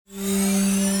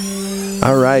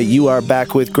All right, you are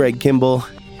back with Greg Kimball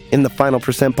in the Final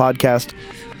Percent podcast.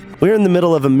 We're in the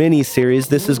middle of a mini-series.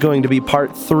 This is going to be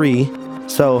part 3.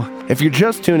 So if you're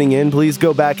just tuning in, please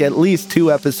go back at least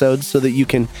 2 episodes so that you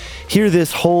can hear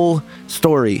this whole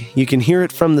story. You can hear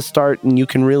it from the start and you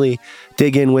can really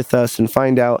dig in with us and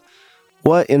find out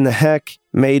what in the heck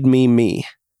made me me.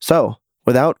 So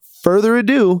without further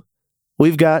ado,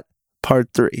 we've got part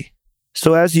 3.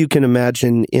 So as you can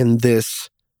imagine, in this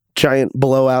giant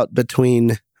blowout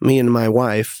between me and my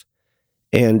wife,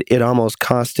 and it almost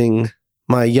costing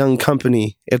my young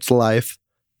company its life,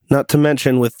 not to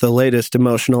mention with the latest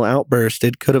emotional outburst,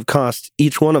 it could have cost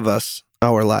each one of us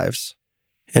our lives.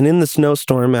 And in the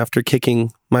snowstorm, after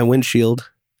kicking my windshield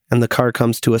and the car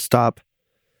comes to a stop,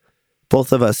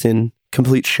 both of us in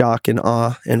complete shock and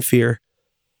awe and fear,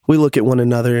 we look at one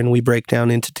another and we break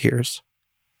down into tears.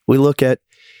 We look at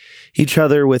each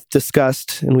other with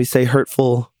disgust and we say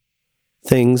hurtful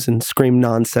things and scream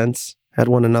nonsense at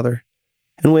one another.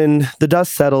 And when the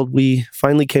dust settled, we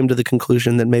finally came to the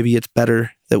conclusion that maybe it's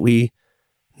better that we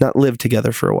not live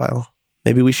together for a while.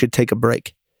 Maybe we should take a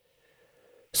break.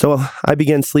 So I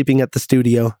began sleeping at the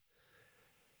studio.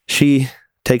 She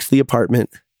takes the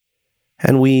apartment,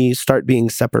 and we start being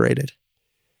separated.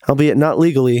 Albeit not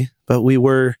legally, but we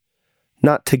were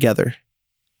not together.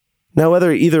 Now,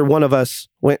 whether either one of us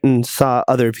went and saw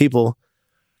other people,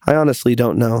 I honestly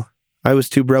don't know. I was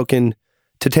too broken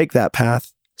to take that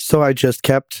path, so I just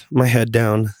kept my head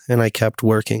down and I kept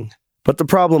working. But the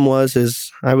problem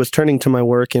is I was turning to my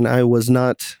work and I was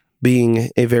not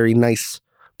being a very nice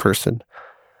person.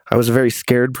 I was a very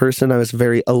scared person. I was a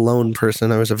very alone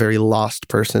person. I was a very lost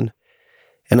person.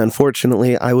 And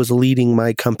unfortunately, I was leading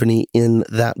my company in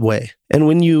that way. And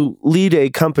when you lead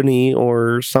a company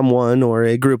or someone or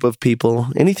a group of people,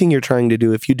 anything you're trying to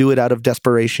do, if you do it out of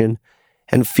desperation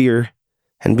and fear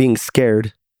and being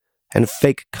scared and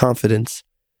fake confidence.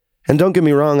 And don't get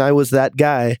me wrong, I was that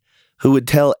guy who would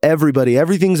tell everybody,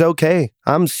 everything's okay.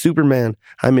 I'm Superman.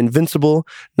 I'm invincible.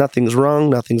 Nothing's wrong.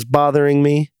 Nothing's bothering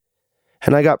me.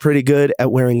 And I got pretty good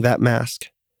at wearing that mask.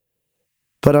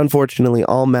 But unfortunately,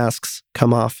 all masks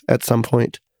come off at some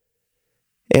point.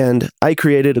 And I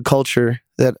created a culture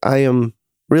that I am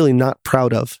really not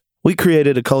proud of. We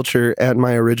created a culture at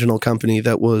my original company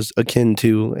that was akin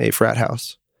to a frat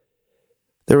house.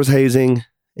 There was hazing,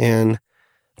 and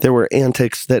there were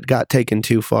antics that got taken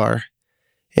too far.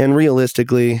 And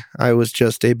realistically, I was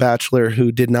just a bachelor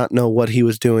who did not know what he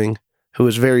was doing, who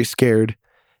was very scared,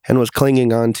 and was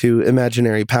clinging on to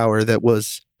imaginary power that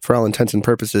was, for all intents and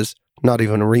purposes, not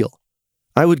even real.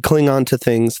 I would cling on to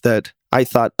things that I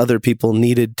thought other people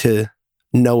needed to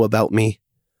know about me.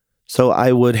 So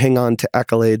I would hang on to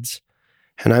accolades,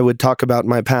 and I would talk about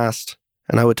my past,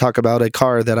 and I would talk about a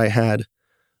car that I had,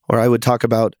 or I would talk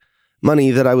about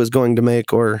money that I was going to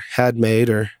make or had made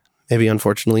or maybe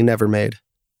unfortunately never made.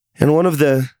 And one of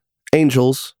the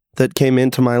angels that came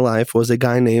into my life was a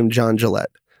guy named John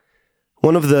Gillette.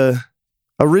 One of the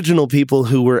original people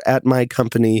who were at my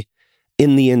company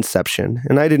in the inception.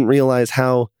 And I didn't realize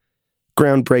how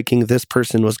groundbreaking this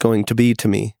person was going to be to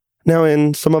me. Now,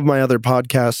 in some of my other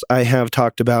podcasts, I have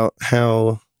talked about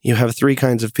how you have 3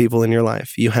 kinds of people in your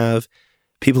life. You have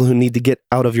people who need to get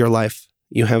out of your life.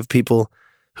 You have people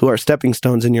who are stepping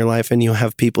stones in your life, and you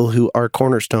have people who are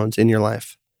cornerstones in your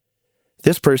life.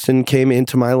 This person came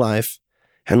into my life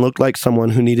and looked like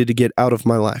someone who needed to get out of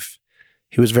my life.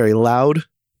 He was very loud,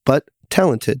 but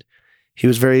talented. He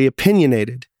was very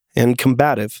opinionated and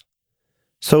combative.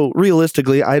 So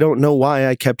realistically, I don't know why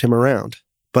I kept him around,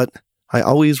 but I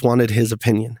always wanted his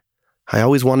opinion. I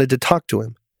always wanted to talk to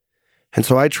him. And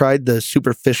so I tried the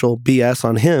superficial BS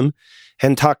on him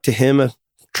and talked to him,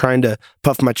 trying to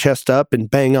puff my chest up and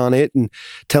bang on it and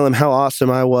tell him how awesome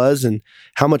I was and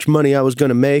how much money I was going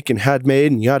to make and had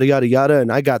made and yada, yada, yada.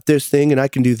 And I got this thing and I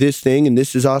can do this thing and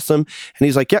this is awesome. And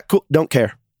he's like, yeah, cool, don't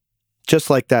care. Just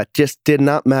like that. Just did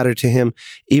not matter to him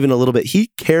even a little bit.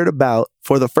 He cared about,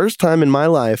 for the first time in my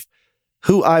life,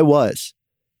 who I was,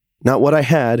 not what I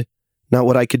had, not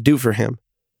what I could do for him.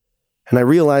 And I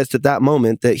realized at that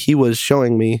moment that he was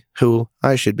showing me who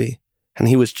I should be. And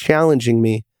he was challenging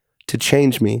me to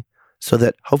change me so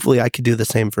that hopefully I could do the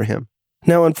same for him.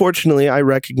 Now, unfortunately, I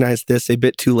recognized this a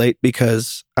bit too late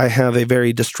because I have a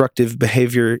very destructive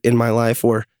behavior in my life,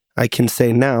 or I can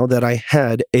say now that I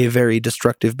had a very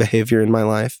destructive behavior in my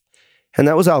life, and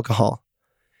that was alcohol.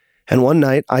 And one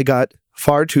night I got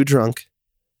far too drunk,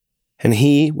 and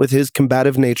he, with his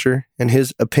combative nature and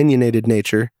his opinionated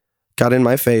nature, got in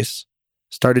my face,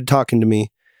 started talking to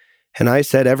me, and I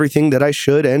said everything that I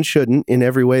should and shouldn't in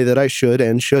every way that I should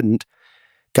and shouldn't,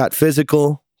 got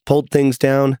physical, pulled things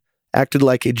down, acted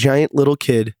like a giant little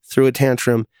kid, threw a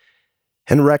tantrum,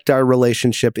 and wrecked our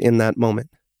relationship in that moment.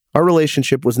 Our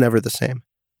relationship was never the same.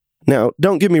 Now,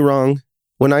 don't get me wrong.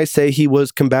 When I say he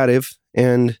was combative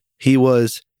and he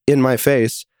was in my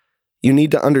face, you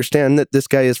need to understand that this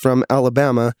guy is from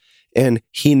Alabama and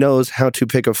he knows how to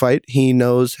pick a fight. He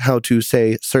knows how to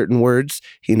say certain words.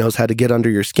 He knows how to get under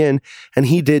your skin. And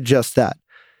he did just that.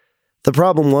 The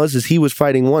problem is he was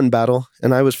fighting one battle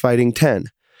and I was fighting 10.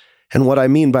 And what I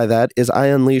mean by that is I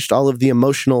unleashed all of the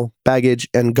emotional baggage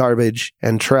and garbage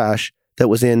and trash that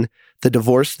was in the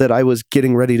divorce that I was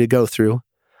getting ready to go through.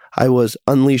 I was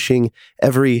unleashing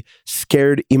every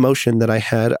scared emotion that I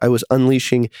had. I was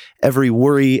unleashing every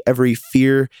worry, every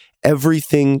fear.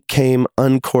 Everything came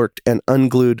uncorked and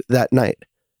unglued that night.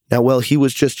 Now, while he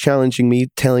was just challenging me,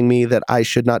 telling me that I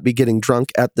should not be getting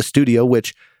drunk at the studio,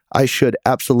 which I should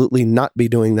absolutely not be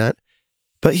doing that.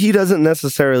 But he doesn't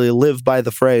necessarily live by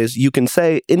the phrase, you can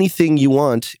say anything you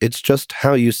want, it's just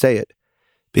how you say it.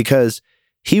 Because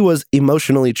he was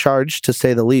emotionally charged, to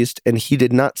say the least, and he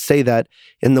did not say that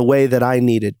in the way that I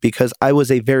needed, because I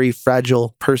was a very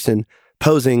fragile person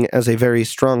posing as a very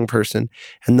strong person.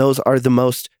 And those are the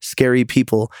most scary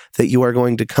people that you are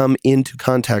going to come into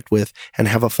contact with and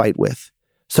have a fight with.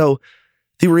 So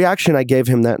the reaction I gave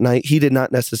him that night, he did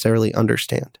not necessarily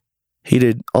understand. He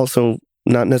did also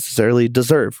not necessarily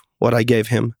deserve what I gave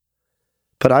him.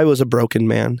 But I was a broken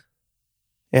man,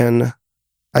 and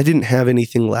I didn't have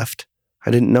anything left. I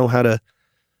didn't know how to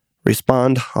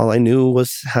respond. All I knew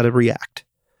was how to react.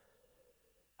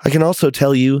 I can also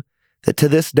tell you that to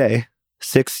this day,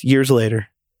 6 years later,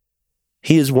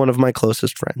 he is one of my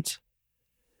closest friends.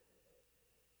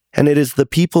 And it is the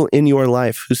people in your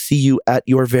life who see you at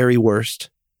your very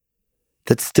worst,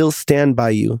 that still stand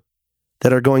by you,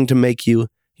 that are going to make you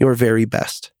your very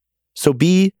best. So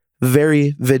be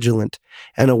very vigilant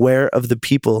and aware of the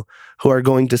people who are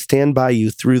going to stand by you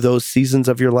through those seasons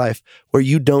of your life where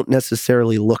you don't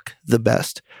necessarily look the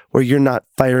best, where you're not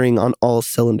firing on all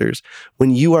cylinders.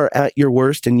 When you are at your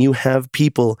worst and you have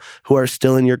people who are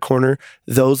still in your corner,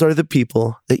 those are the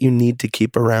people that you need to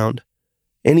keep around.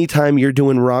 Anytime you're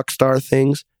doing rock star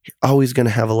things, you're always going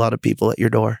to have a lot of people at your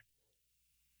door.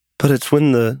 But it's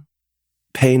when the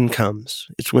pain comes,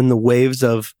 it's when the waves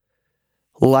of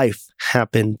life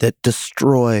happen that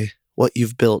destroy what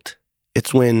you've built.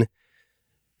 It's when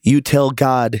you tell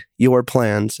God your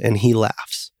plans and he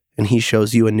laughs and he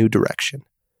shows you a new direction.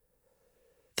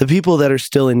 The people that are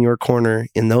still in your corner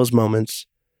in those moments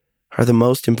are the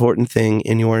most important thing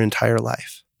in your entire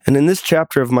life. And in this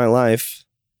chapter of my life,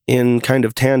 in kind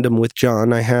of tandem with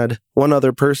John, I had one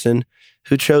other person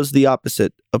who chose the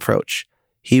opposite approach.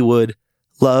 He would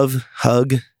love,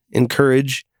 hug,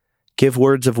 encourage, give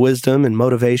words of wisdom and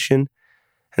motivation,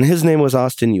 and his name was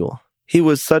Austin Yule. He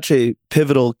was such a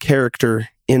pivotal character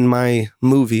in my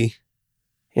movie.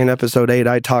 In episode 8,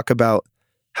 I talk about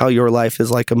how your life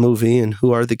is like a movie and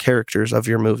who are the characters of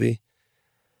your movie.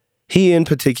 He in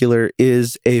particular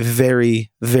is a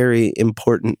very, very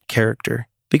important character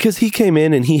because he came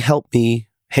in and he helped me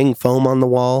hang foam on the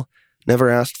wall, never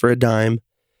asked for a dime.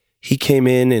 He came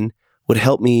in and would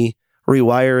help me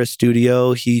rewire a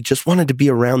studio. He just wanted to be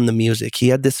around the music. He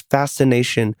had this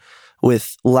fascination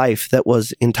with life that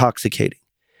was intoxicating.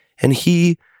 And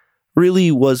he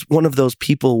really was one of those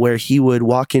people where he would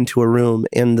walk into a room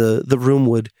and the room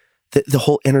would, the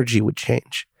whole energy would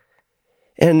change.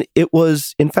 And it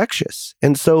was infectious.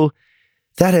 And so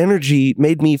that energy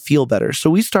made me feel better. So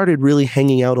we started really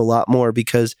hanging out a lot more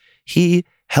because he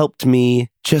helped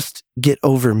me just get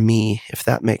over me, if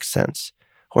that makes sense,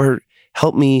 or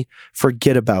help me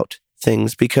forget about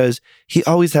things because he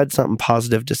always had something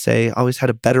positive to say, always had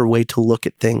a better way to look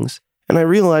at things. And I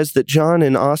realized that John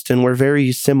and Austin were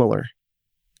very similar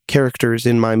characters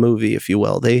in my movie, if you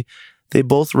will. They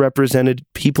both represented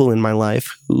people in my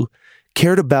life who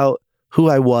cared about who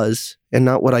I was and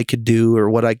not what I could do or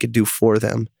what I could do for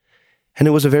them. And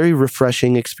it was a very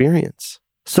refreshing experience.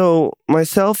 So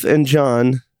myself and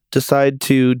John decided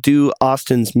to do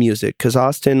Austin's music because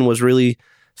Austin was really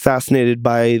fascinated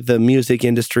by the music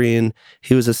industry and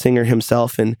he was a singer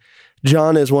himself. And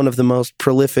John is one of the most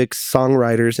prolific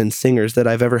songwriters and singers that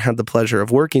I've ever had the pleasure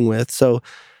of working with. So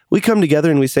we come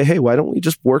together and we say, hey, why don't we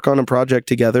just work on a project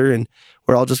together and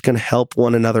we're all just going to help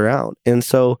one another out. And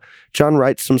so John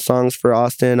writes some songs for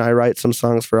Austin. I write some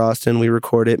songs for Austin. We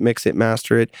record it, mix it,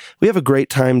 master it. We have a great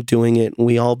time doing it and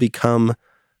we all become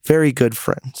very good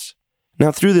friends.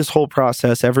 Now, through this whole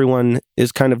process, everyone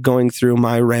is kind of going through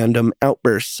my random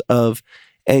outbursts of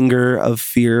anger, of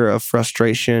fear, of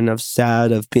frustration, of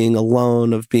sad, of being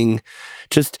alone, of being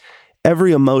just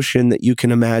every emotion that you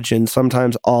can imagine,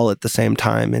 sometimes all at the same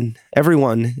time, and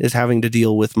everyone is having to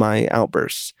deal with my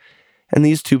outbursts. And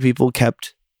these two people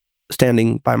kept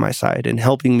standing by my side and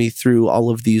helping me through all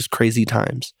of these crazy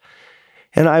times.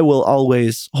 And I will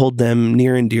always hold them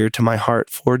near and dear to my heart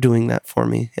for doing that for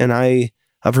me. And I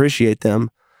appreciate them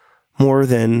more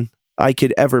than I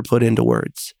could ever put into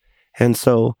words. And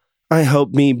so I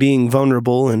hope me being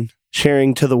vulnerable and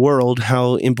sharing to the world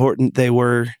how important they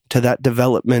were to that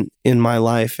development in my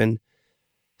life and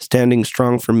standing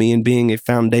strong for me and being a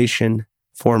foundation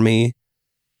for me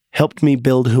helped me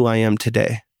build who I am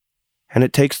today. And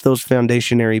it takes those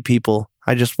foundationary people.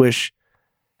 I just wish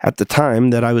at the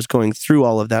time that I was going through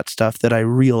all of that stuff that I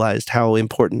realized how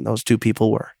important those two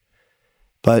people were.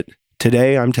 But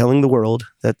today I'm telling the world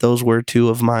that those were two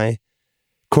of my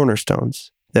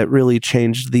cornerstones that really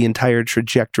changed the entire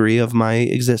trajectory of my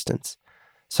existence.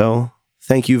 So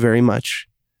thank you very much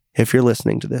if you're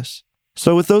listening to this.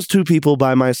 So with those two people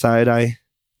by my side, I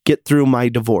get through my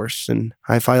divorce and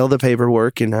I file the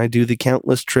paperwork and I do the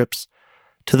countless trips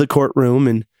to the courtroom,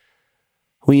 and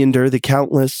we endure the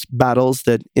countless battles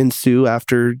that ensue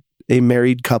after a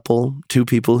married couple, two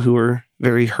people who are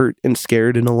very hurt and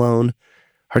scared and alone,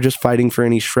 are just fighting for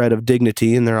any shred of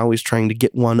dignity, and they're always trying to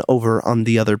get one over on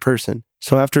the other person.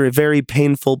 So after a very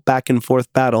painful back and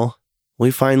forth battle,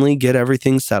 we finally get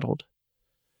everything settled.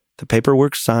 The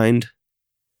paperwork's signed,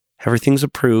 everything's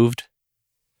approved,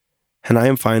 and I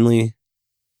am finally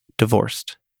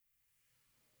divorced.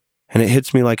 And it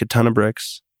hits me like a ton of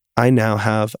bricks. I now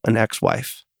have an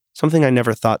ex-wife, something I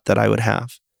never thought that I would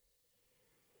have.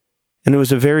 And it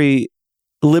was a very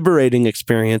liberating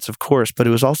experience, of course, but it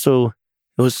was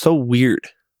so weird.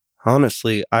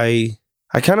 Honestly, I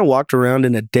kind of walked around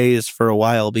in a daze for a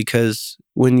while because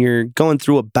when you're going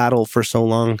through a battle for so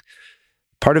long,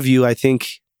 part of you, I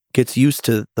think, gets used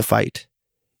to the fight.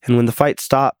 And when the fight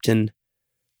stopped and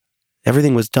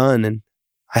everything was done and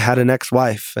I had an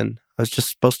ex-wife and I was just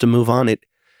supposed to move on, I'm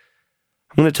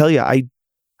going to tell you,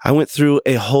 I went through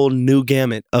a whole new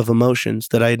gamut of emotions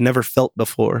that I had never felt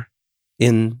before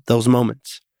in those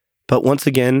moments. But once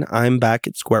again, I'm back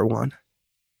at square one.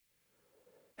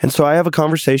 And so I have a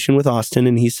conversation with Austin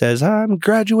and he says, I'm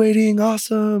graduating,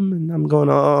 awesome. And I'm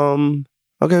going,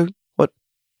 okay,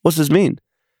 what's this mean?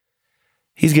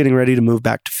 He's getting ready to move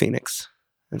back to Phoenix.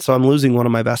 And so I'm losing one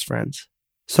of my best friends.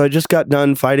 So I just got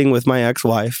done fighting with my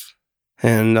ex-wife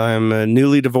and I'm a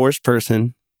newly divorced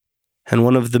person. And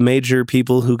one of the major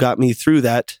people who got me through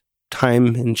that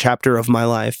time and chapter of my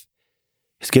life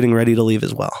is getting ready to leave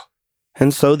as well.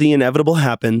 And so the inevitable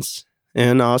happens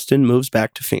and Austin moves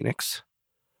back to Phoenix.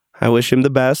 I wish him the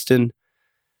best and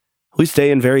we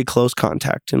stay in very close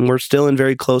contact and we're still in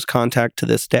very close contact to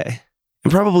this day.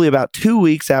 And probably about 2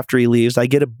 weeks after he leaves, I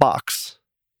get a box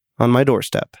on my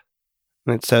doorstep.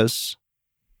 And it says,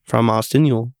 from Austin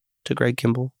Yule to Greg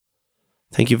Kimball,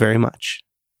 thank you very much.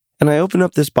 And I open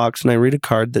up this box and I read a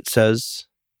card that says,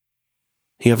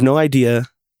 you have no idea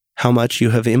how much you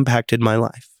have impacted my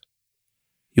life.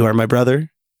 You are my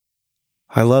brother.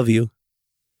 I love you.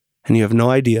 And you have no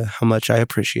idea how much I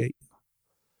appreciate you.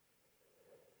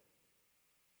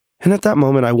 And at that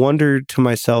moment, I wondered to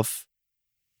myself,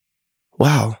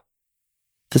 wow,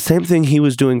 the same thing he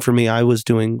was doing for me, I was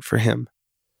doing for him.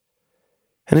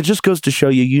 And it just goes to show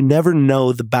you, you never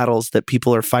know the battles that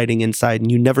people are fighting inside,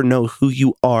 and you never know who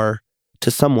you are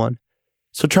to someone.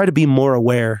 So try to be more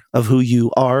aware of who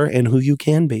you are and who you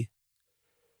can be.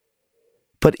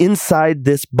 But inside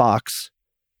this box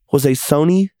was a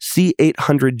Sony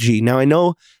C800G. Now I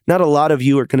know not a lot of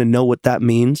you are going to know what that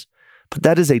means, but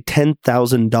that is a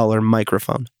 $10,000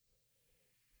 microphone.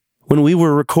 When we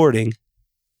were recording,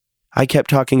 I kept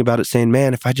talking about it saying,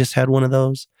 man, if I just had one of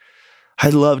those,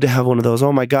 I'd love to have one of those.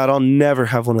 Oh my God, I'll never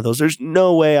have one of those. There's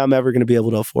no way I'm ever going to be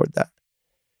able to afford that.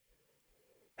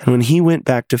 And when he went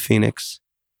back to Phoenix,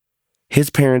 his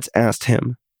parents asked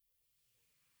him,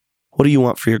 what do you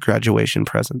want for your graduation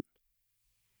present?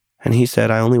 And he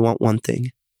said, I only want one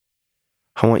thing.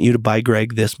 I want you to buy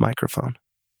Greg this microphone.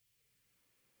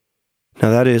 Now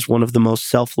that is one of the most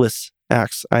selfless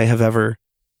acts I have ever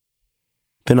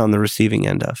been on the receiving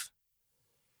end of.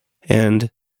 And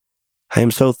I am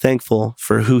so thankful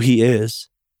for who he is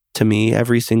to me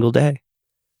every single day.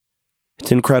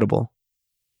 It's incredible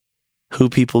who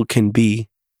people can be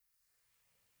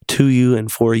to you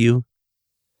and for you.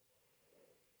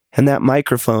 And that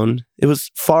microphone, it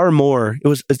was far more, it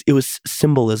was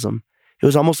symbolism. It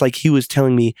was almost like he was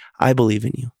telling me, I believe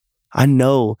in you. I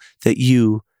know that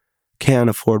you can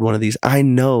afford one of these. I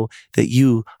know that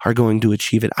you are going to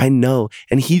achieve it. I know.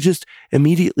 And he just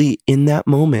immediately in that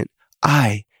moment,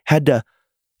 I had to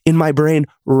in my brain,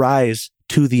 rise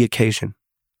to the occasion.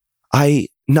 I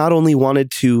not only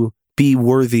wanted to be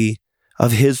worthy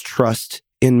of his trust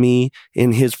in me,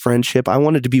 in his friendship, I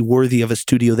wanted to be worthy of a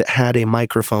studio that had a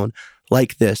microphone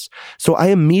like this. So I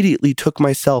immediately took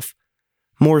myself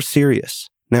more serious.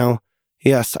 Now,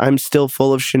 yes, I'm still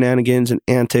full of shenanigans and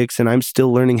antics, and I'm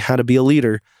still learning how to be a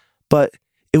leader, but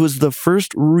it was the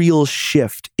first real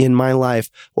shift in my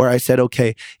life where I said,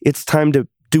 okay, it's time to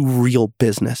do real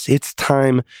business. It's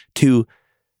time to,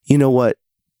 you know what,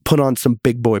 put on some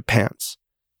big boy pants.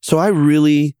 So I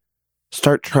really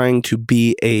start trying to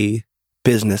be a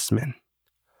businessman.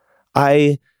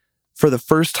 I, for the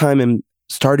first time, am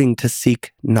starting to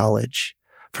seek knowledge.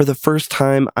 For the first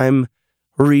time, I'm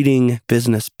reading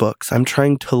business books. I'm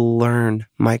trying to learn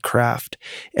my craft.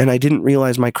 And I didn't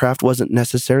realize my craft wasn't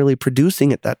necessarily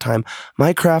producing at that time.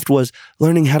 My craft was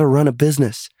learning how to run a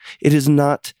business. It is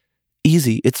not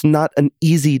easy. It's not an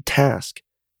easy task.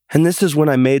 And this is when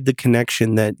I made the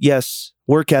connection that, yes,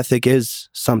 work ethic is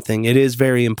something. It is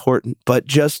very important, but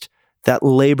just that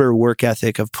labor work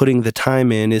ethic of putting the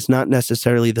time in is not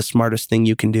necessarily the smartest thing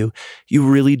you can do. You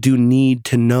really do need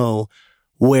to know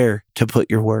where to put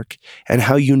your work. And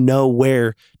how you know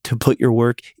where to put your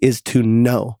work is to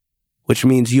know, which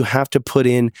means you have to put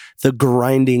in the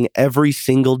grinding every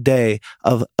single day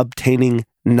of obtaining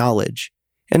knowledge.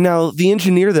 And now the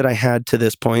engineer that I had to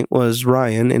this point was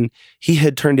Ryan, and he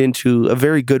had turned into a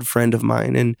very good friend of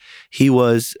mine, and he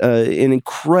was an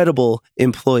incredible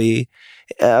employee.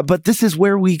 But this is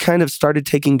where we kind of started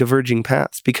taking diverging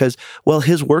paths because, well,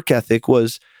 his work ethic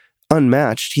was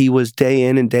unmatched. He was day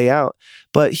in and day out,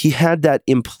 but he had that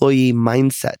employee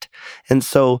mindset. And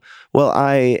so, well,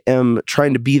 I am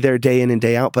trying to be there day in and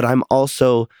day out, but I'm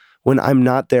also, when I'm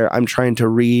not there, I'm trying to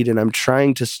read and I'm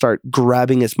trying to start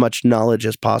grabbing as much knowledge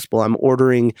as possible. I'm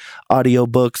ordering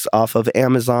audiobooks off of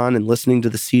Amazon and listening to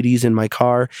the CDs in my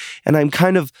car. And I'm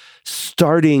kind of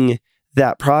starting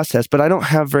that process, but I don't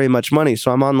have very much money.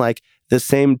 So I'm on like the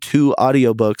same 2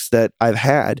 audiobooks that I've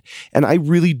had. And I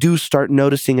really do start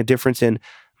noticing a difference in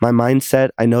my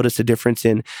mindset. I notice a difference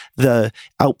in the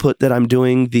output that I'm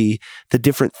doing, the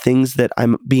different things that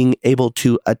I'm being able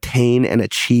to attain and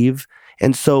achieve.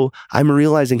 And so I'm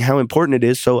realizing how important it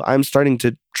is. So I'm starting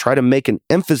to try to make an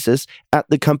emphasis at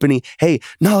the company. Hey,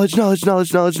 knowledge, knowledge,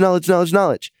 knowledge, knowledge, knowledge, knowledge,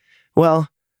 knowledge. Well,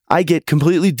 I get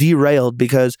completely derailed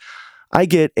because I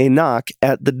get a knock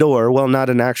at the door. Well, not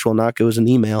an actual knock. It was an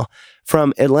email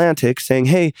from Atlantic saying,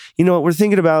 hey, you know what? We're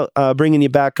thinking about bringing you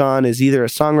back on as either a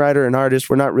songwriter or an artist.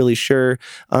 We're not really sure.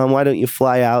 Why don't you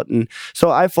fly out? And so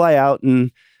I fly out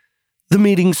and the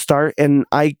meetings start and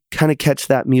I kind of catch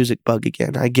that music bug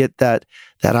again. I get that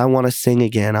I want to sing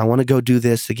again. I want to go do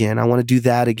this again. I want to do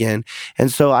that again. And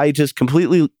so I just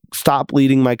completely stop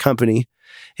leading my company.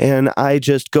 And I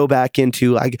just go back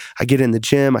into, I get in the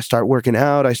gym, I start working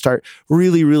out, I start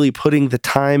really, really putting the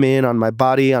time in on my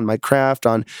body, on my craft,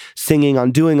 on singing,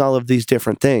 on doing all of these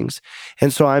different things.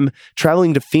 And so I'm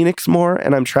traveling to Phoenix more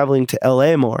and I'm traveling to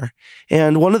LA more.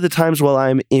 And one of the times while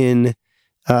I'm in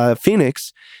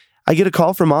Phoenix, I get a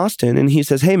call from Austin and he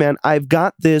says, hey man, I've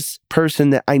got this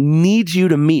person that I need you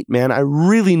to meet, man. I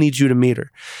really need you to meet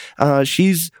her.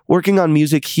 She's working on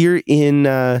music here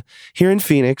in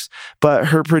Phoenix, but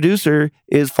her producer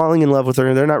is falling in love with her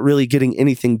and they're not really getting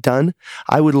anything done.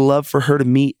 I would love for her to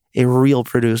meet a real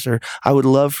producer. I would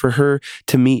love for her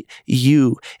to meet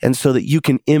you and so that you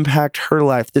can impact her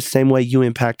life the same way you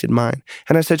impacted mine.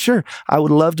 And I said, sure, I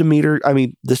would love to meet her. I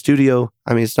mean, the studio,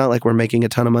 it's not like we're making a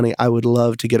ton of money. I would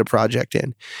love to get a project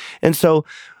in. And so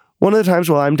one of the times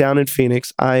while I'm down in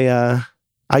Phoenix, I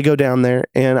go down there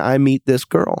and I meet this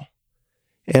girl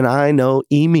and I know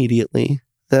immediately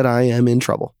that I am in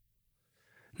trouble.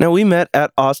 Now we met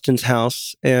at Austin's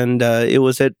house and it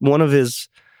was at one of his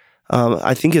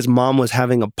I think his mom was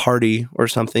having a party or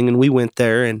something, and we went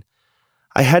there, and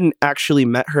I hadn't actually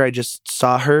met her. I just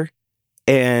saw her,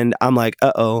 and I'm like,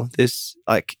 uh-oh, there's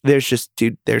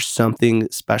something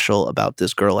special about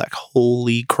this girl, like,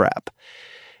 holy crap.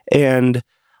 And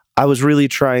I was really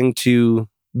trying to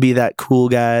be that cool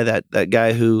guy, that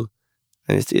guy who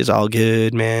is all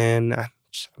good, man.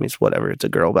 It's whatever, it's a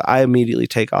girl. But I immediately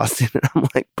take Austin and I'm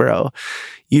like, bro,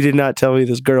 you did not tell me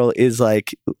this girl is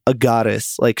like a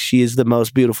goddess. Like she is the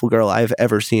most beautiful girl I've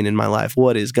ever seen in my life.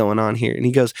 What is going on here? And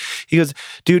he goes,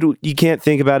 dude, you can't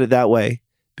think about it that way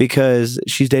because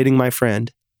she's dating my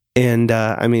friend. And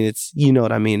it's, you know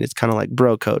what I mean? It's kind of like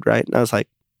bro code, right? And I was like,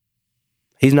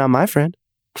 he's not my friend.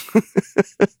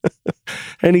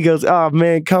 And he goes, oh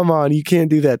man, come on. You can't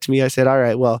do that to me. I said, all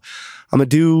right, well, I'm going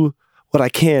to do what I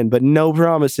can, but no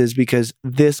promises because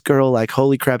this girl, like,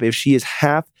 holy crap, if she is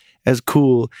half as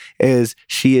cool as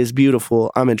she is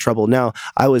beautiful, I'm in trouble. Now,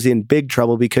 I was in big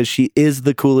trouble because she is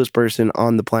the coolest person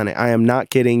on the planet. I am not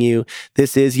kidding you.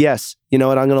 This is, yes, you know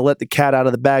what? I'm going to let the cat out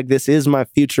of the bag. This is my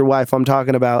future wife I'm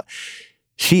talking about.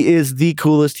 She is the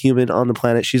coolest human on the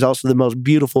planet. She's also the most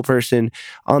beautiful person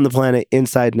on the planet,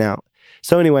 inside and out.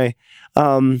 So anyway,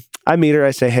 I meet her,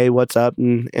 I say, hey, what's up?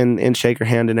 And shake her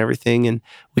hand and everything. And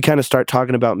we kind of start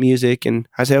talking about music. And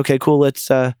I say, okay, cool. Let's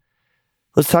talk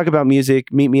about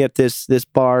music. Meet me at this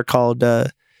bar called,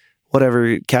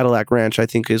 whatever, Cadillac Ranch, I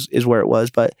think is where it was.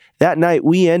 But that night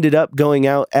we ended up going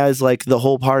out as like the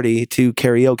whole party to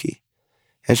karaoke.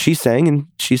 And she sang and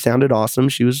she sounded awesome.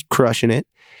 She was crushing it.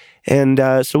 And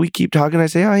so we keep talking. I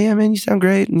say, oh, yeah, man, you sound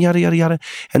great, and yada, yada, yada.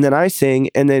 And then I sing,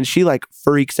 and then she like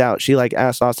freaks out. She like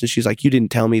asks Austin, she's like, you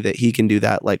didn't tell me that he can do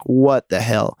that. Like, what the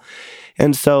hell?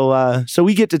 And so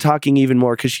we get to talking even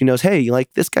more because she knows, hey,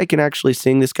 like this guy can actually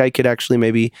sing. This guy could actually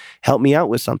maybe help me out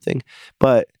with something.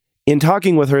 But in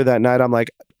talking with her that night, I'm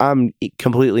like, I'm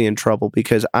completely in trouble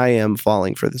because I am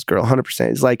falling for this girl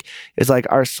 100%. It's like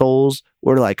our souls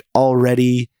were like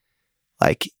already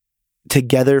like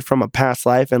together from a past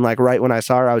life, and like right when I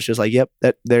saw her, I was just like, yep,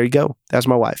 there you go, that's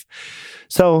my wife.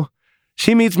 So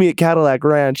she meets me at Cadillac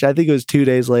Ranch. I think it was 2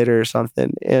 days later or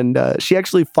something, and she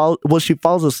actually she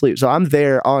falls asleep. So I'm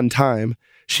there on time.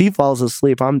 She falls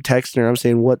asleep. I'm texting her. I'm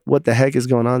saying, what the heck is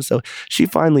going on? So she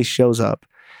finally shows up,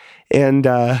 and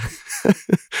I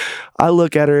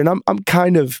look at her, and I'm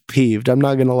kind of peeved. I'm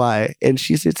not gonna lie. And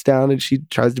she sits down and she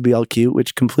tries to be all cute,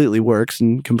 which completely works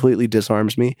and completely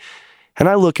disarms me. And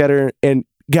I look at her, and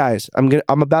guys,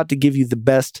 I'm about to give you the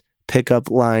best pickup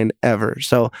line ever.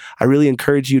 So I really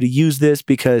encourage you to use this,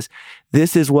 because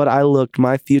this is what I looked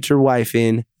my future wife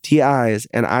in the eyes,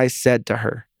 and I said to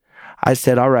her, I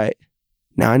said, all right,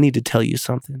 now I need to tell you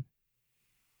something.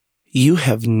 You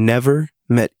have never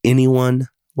met anyone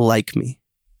like me,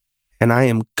 and I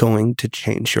am going to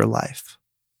change your life.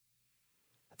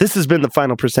 This has been the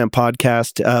Final Percent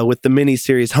podcast with the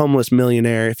miniseries Homeless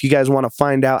Millionaire. If you guys want to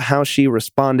find out how she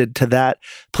responded to that,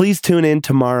 please tune in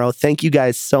tomorrow. Thank you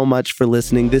guys so much for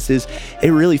listening. This is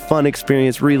a really fun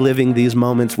experience reliving these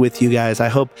moments with you guys. I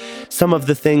hope some of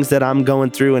the things that I'm going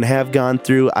through and have gone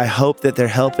through, I hope that they're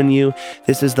helping you.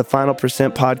 This is the Final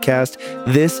Percent podcast.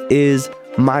 This is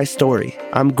my story.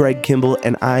 I'm Greg Kimball,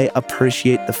 and I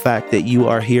appreciate the fact that you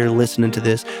are here listening to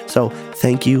this. So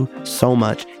thank you so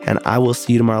much, and I will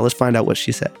see you tomorrow. Let's find out what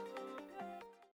she said.